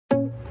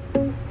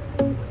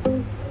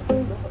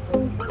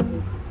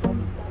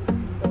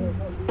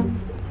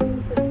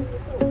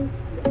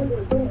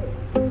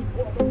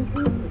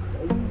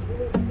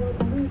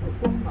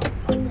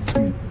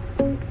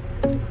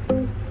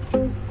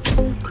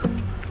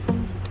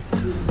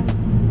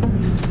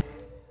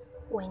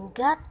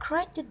God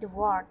created the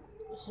world.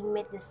 He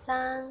made the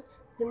sun,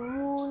 the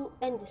moon,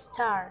 and the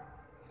stars.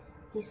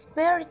 He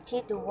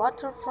spirited the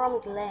water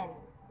from the land.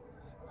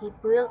 He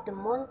built the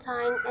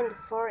mountain and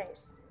the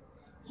forest.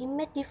 He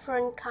made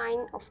different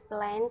kinds of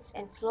plants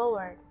and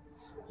flowers.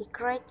 He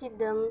created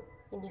them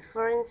in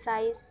different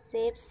sizes,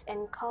 shapes,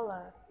 and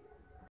colors.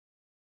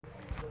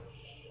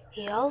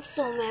 He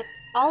also made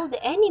all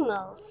the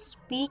animals,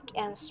 big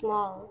and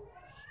small.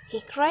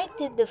 He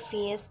created the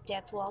fish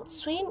that would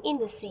swim in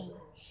the sea,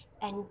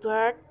 and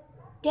birds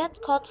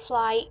that could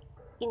fly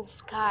in the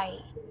sky.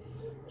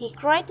 He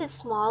created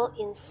small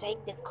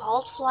insects that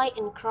could fly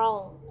and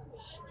crawl.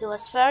 He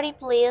was very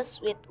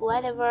pleased with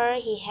whatever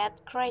he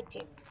had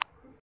created.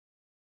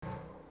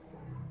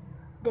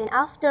 Then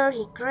after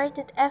he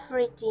created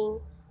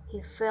everything,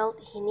 he felt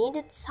he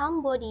needed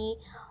somebody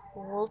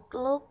who would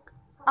look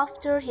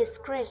after his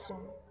creation.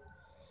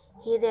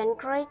 He then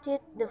created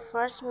the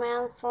first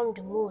man from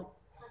the mud.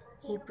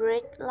 He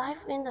breathed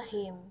life into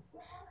him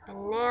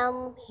and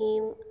named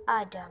him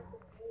Adam.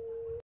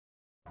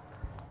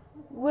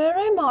 Where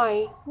am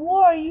I? Who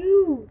are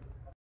you?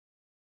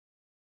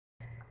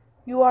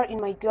 You are in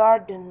my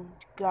garden,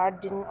 the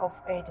Garden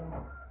of Eden.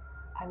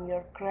 I'm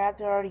your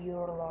creator,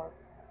 your Lord.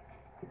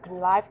 You can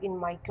live in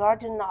my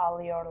garden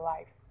all your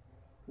life.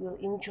 You will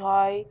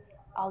enjoy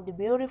all the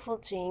beautiful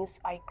things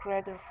I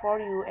created for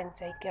you and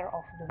take care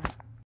of them.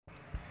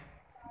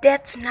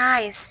 That's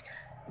nice,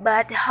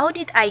 but how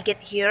did I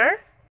get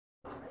here?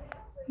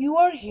 You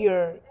are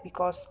here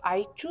because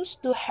I choose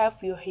to have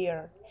you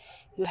here.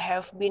 You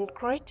have been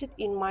created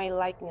in my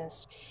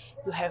likeness.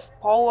 You have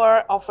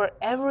power over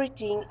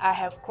everything I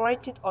have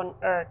created on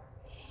earth.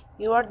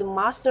 You are the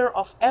master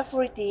of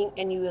everything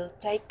and you will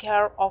take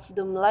care of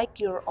them like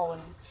your own.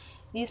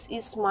 This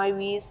is my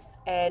wish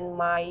and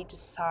my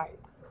desire.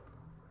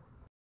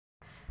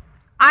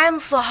 I am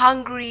so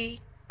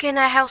hungry. Can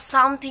I have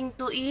something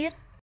to eat?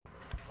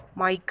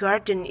 My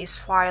garden is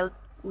filled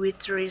with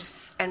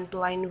trees and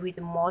planted with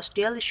the most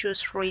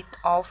delicious fruit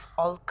of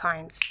all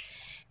kinds.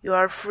 You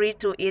are free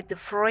to eat the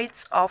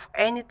fruits of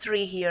any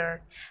tree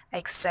here,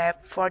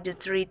 except for the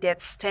tree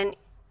that stands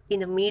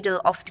in the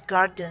middle of the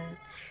garden.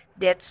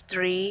 That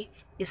tree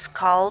is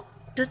called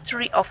the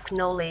tree of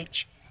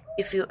knowledge.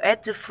 If you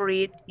eat the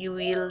fruit, you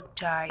will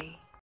die.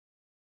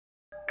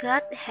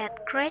 God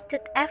had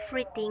created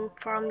everything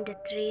from the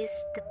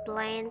trees, the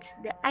plants,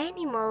 the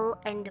animal,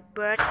 and the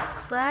bird,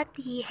 but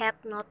he had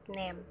not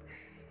named.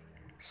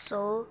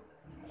 So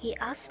he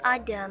asked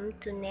Adam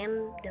to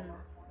name them.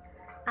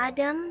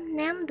 Adam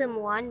named them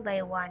one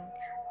by one.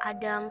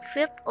 Adam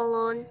felt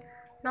alone,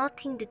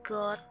 nothing the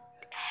God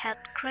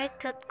had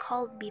created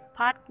could be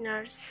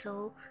partners,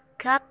 so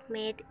God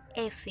made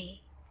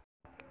Eve.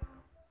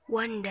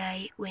 One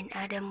day, when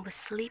Adam was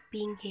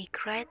sleeping, he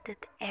created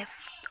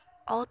Eve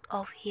out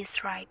of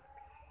his rib.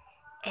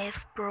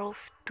 Eve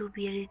proved to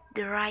be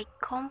the right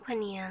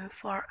companion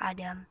for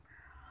Adam.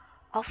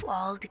 Of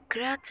all the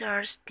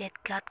creatures that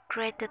God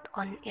created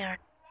on earth,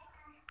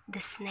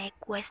 the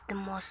snake was the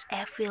most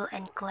evil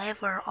and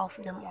clever of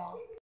them all.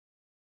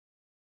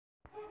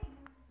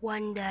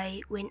 One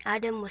day, when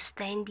Adam was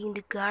tending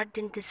the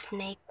garden, the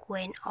snake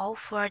went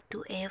over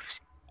to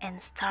Eve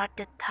and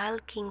started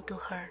talking to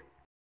her.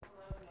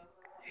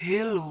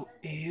 Hello,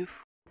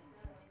 Eve.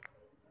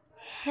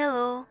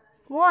 Hello,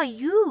 who are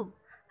you?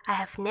 I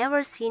have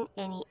never seen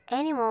any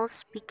animals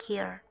speak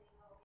here.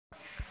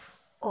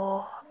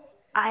 Oh,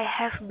 I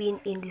have been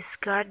in this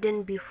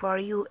garden before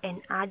you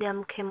and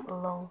Adam came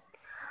along.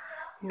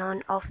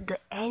 None of the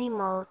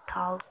animals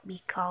talk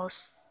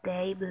because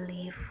they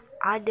believe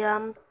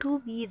Adam to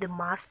be the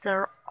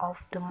master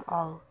of them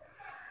all.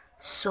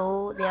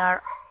 So they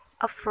are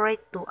afraid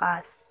to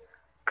us.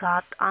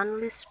 God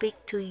only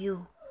speaks to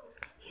you.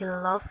 He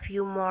loves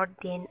you more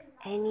than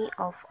any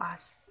of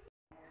us.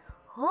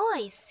 Oh,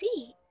 I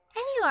see.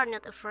 And you are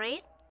not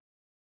afraid?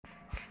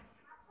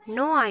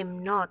 No,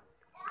 I'm not.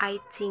 I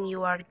think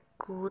you are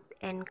good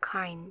and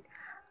kind.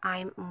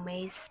 I'm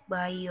amazed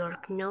by your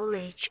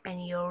knowledge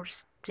and your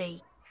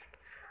strength.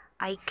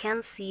 I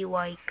can see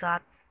why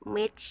God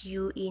made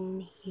you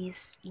in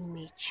His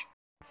image.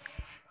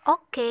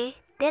 Okay,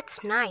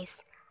 that's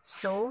nice.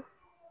 So,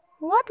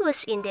 what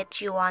was in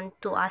that you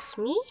want to ask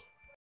me?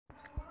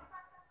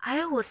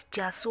 I was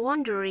just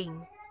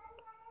wondering.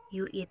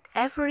 You eat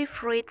every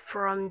fruit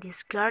from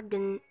this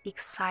garden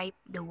except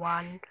the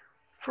one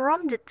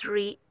from the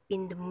tree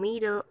in the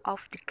middle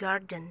of the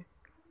garden.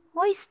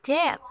 Why is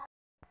that?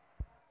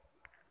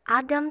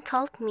 Adam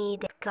told me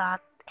that God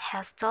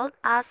has told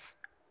us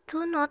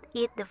to not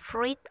eat the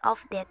fruit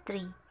of that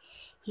tree.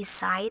 He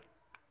said,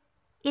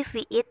 if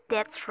we eat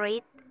that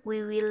fruit,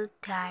 we will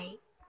die.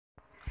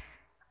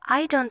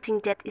 I don't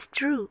think that is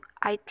true.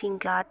 I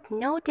think God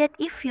knows that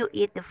if you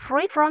eat the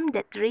fruit from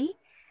that tree,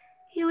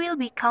 you will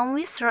become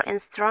wiser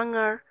and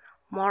stronger,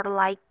 more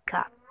like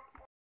God.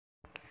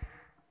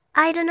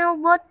 I don't know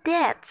about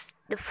that.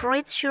 The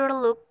fruit sure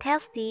look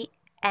tasty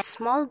and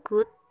smell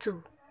good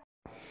too.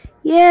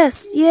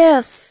 Yes,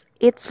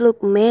 it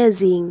looks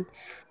amazing.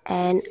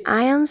 And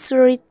I am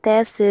sure it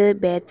tasted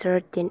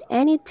better than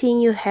anything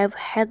you have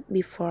had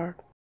before.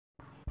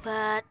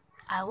 But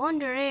I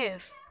wonder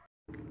if.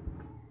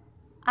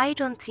 I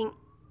don't think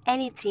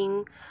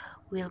anything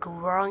will go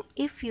wrong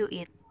if you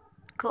eat.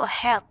 Go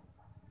ahead,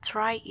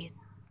 try it.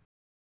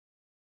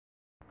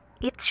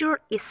 It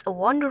sure is a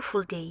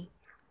wonderful day.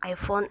 I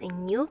found a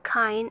new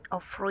kind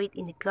of fruit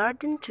in the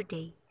garden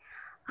today.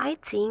 I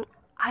think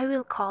I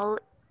will call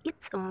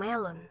it a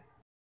melon.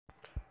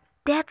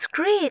 That's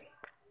great!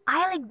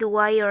 I like the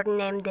way you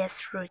named this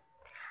fruit.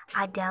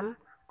 Adam,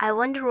 I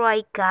wonder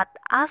why God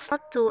asked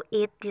not to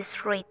eat this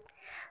fruit.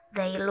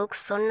 They look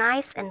so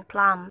nice and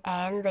plump,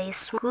 and they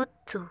smell good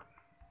too.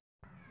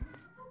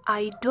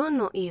 I don't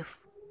know if,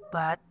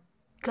 but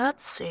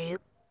God said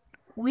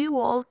we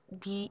will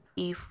die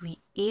if we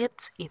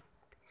eat it.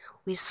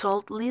 We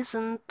should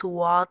listen to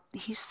what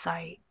He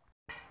said.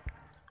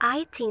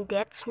 I think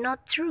that's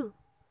not true.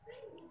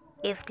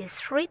 If this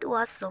fruit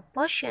was so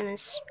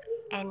poisonous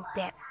and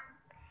bad,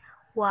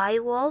 why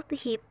would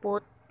he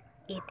put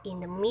it in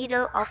the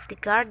middle of the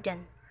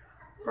garden,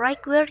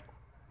 right where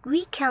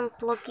we can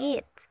pluck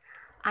it?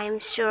 I'm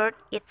sure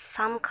it's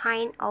some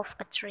kind of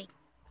a trick.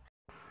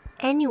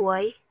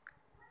 Anyway,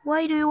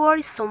 why do you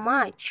worry so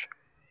much?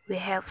 We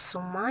have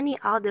so many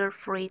other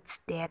fruits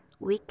that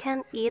we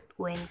can eat.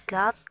 When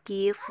God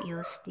gives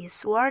you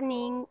this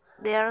warning,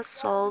 there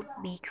should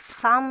be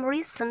some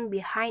reason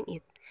behind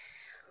it.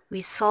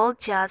 We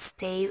should just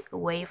stay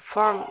away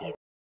from it.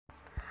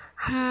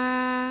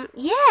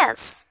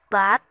 Yes,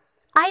 but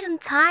I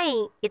don't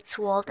think it's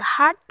worth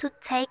hard to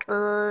take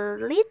a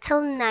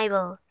little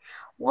nibble.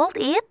 Would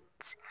it?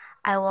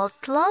 I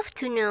would love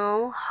to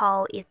know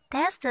how it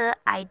tasted.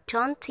 I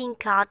don't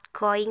think God's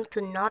going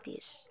to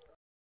notice.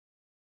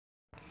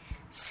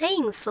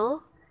 Saying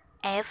so,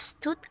 Eve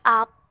stood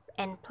up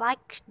and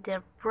plucked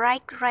the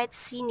bright red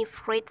shiny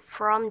fruit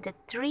from the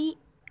tree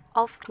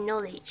of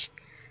knowledge.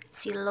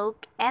 She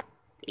looked at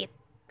it,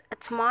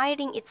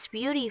 admiring its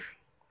beauty.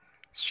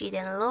 She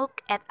then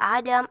looked at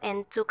Adam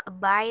and took a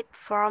bite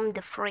from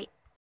the fruit.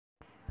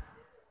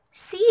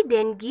 She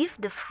then gave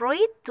the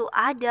fruit to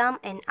Adam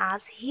and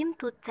asked him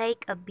to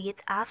take a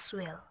bit as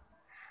well.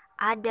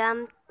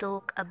 Adam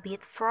took a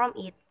bit from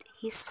it.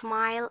 He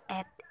smiled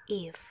at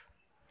Eve.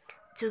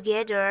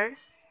 Together,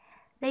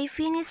 they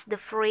finished the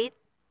fruit.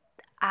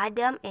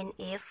 Adam and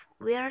Eve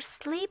were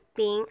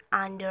sleeping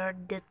under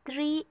the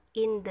tree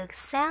in the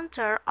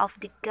center of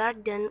the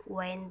garden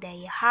when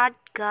they heard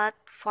God's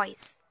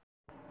voice.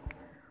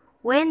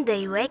 When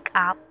they woke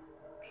up,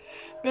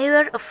 they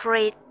were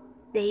afraid.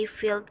 They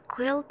felt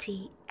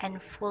guilty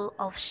and full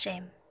of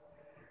shame.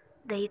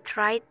 They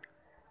tried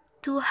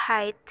to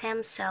hide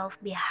themselves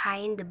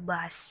behind the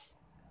bush.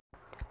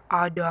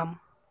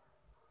 Adam,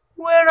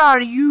 where are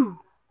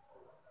you?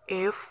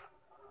 Eve,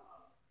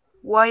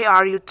 why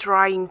are you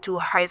trying to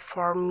hide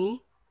from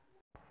me?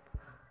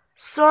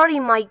 Sorry,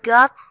 my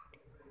God,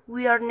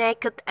 we are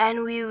naked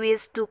and we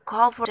wish to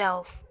cover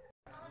ourselves.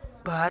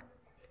 But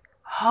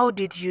how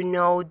did you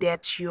know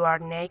that you are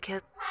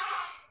naked?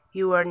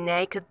 You were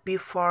naked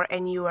before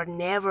and you are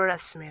never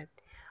ashamed.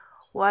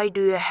 Why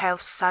do you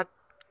have such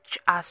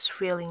a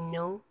feeling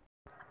now?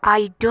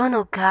 I don't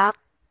know, God.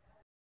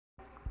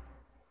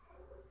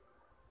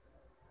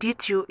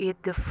 Did you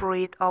eat the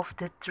fruit of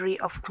the tree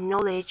of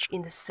knowledge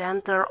in the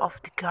center of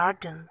the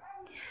garden?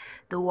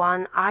 The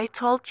one I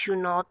told you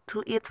not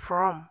to eat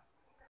from?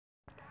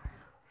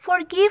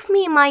 Forgive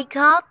me, my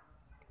God.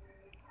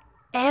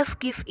 Eve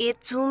give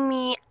it to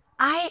me.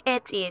 I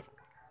ate it.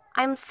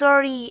 I'm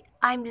sorry.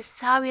 I'm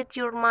sorry,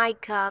 you're my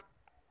God.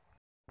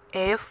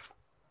 Eve,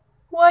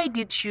 why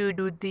did you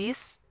do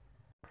this?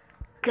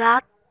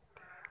 God,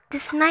 the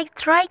snake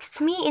tricked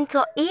me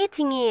into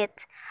eating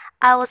it.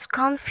 I was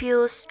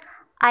confused.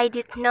 I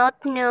did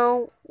not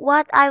know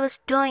what I was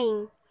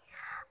doing.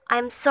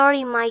 I'm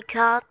sorry, my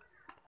God.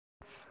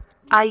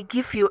 I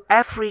give you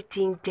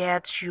everything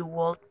that you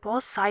would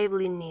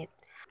possibly need.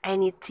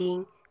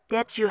 Anything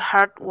that your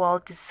heart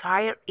will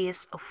desire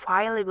is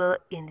available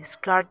in this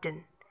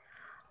garden.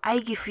 I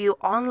give you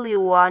only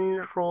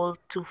one rule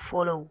to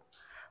follow,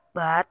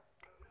 but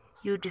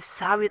you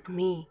disobeyed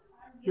me.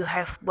 You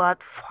have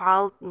but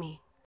failed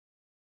me.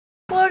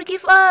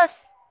 Forgive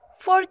us!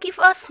 Forgive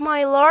us,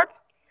 my Lord!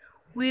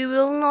 We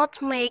will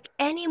not make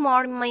any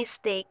more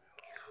mistake.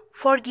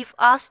 Forgive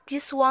us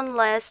this one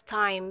last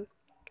time.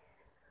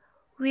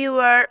 We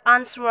were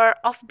unsure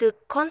of the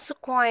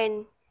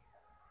consequence.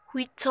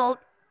 We thought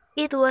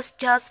it was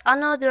just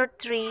another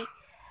tree.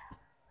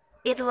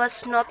 It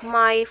was not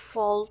my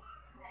fault.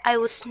 I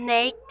was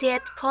snake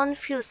that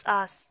confused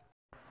us.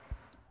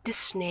 The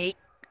snake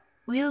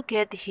will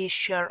get his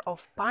share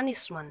of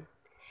punishment.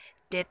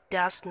 That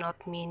does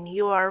not mean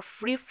you are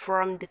free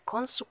from the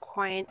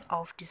consequence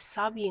of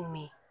disobeying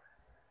me.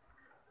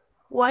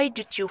 Why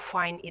did you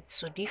find it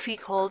so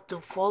difficult to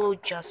follow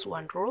just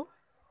one rule?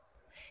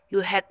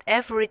 You had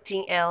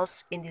everything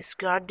else in this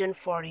garden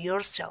for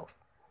yourself.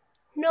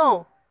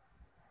 No,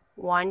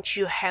 once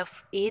you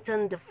have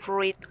eaten the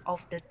fruit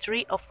of the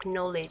tree of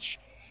knowledge,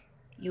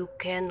 you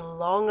can no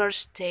longer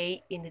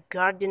stay in the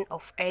Garden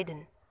of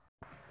Eden.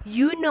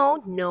 You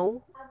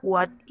know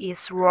what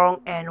is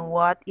wrong and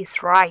what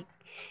is right.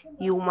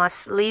 You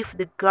must leave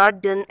the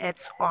garden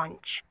at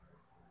once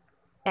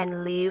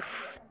and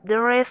live the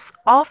rest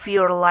of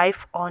your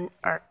life on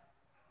earth.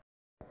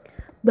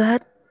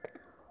 But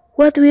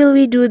what will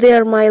we do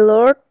there, my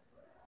lord?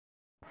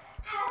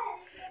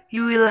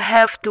 You will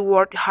have to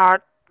work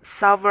hard,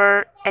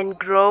 suffer, and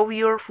grow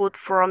your food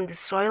from the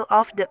soil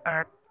of the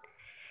earth.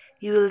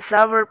 You will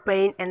suffer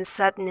pain and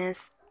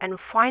sadness, and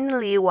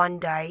finally one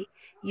day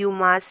you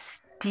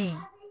must die.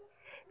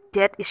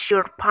 That is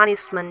your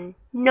punishment.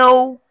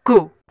 No,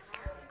 go!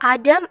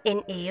 Adam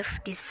and Eve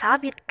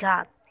disobeyed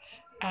God,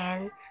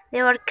 and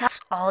they were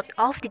cast out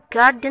of the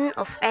Garden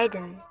of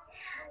Eden.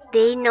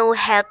 They now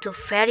had to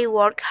very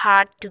work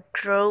hard to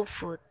grow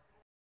food.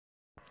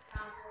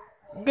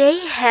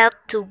 They had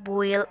to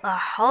build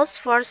a house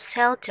for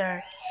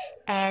shelter,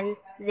 and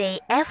they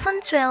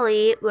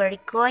eventually were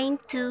going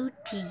to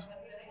die.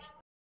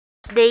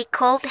 They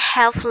could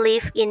have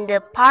lived in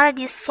the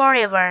paradise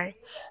forever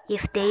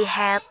if they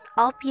had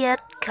obeyed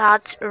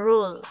God's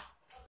rule.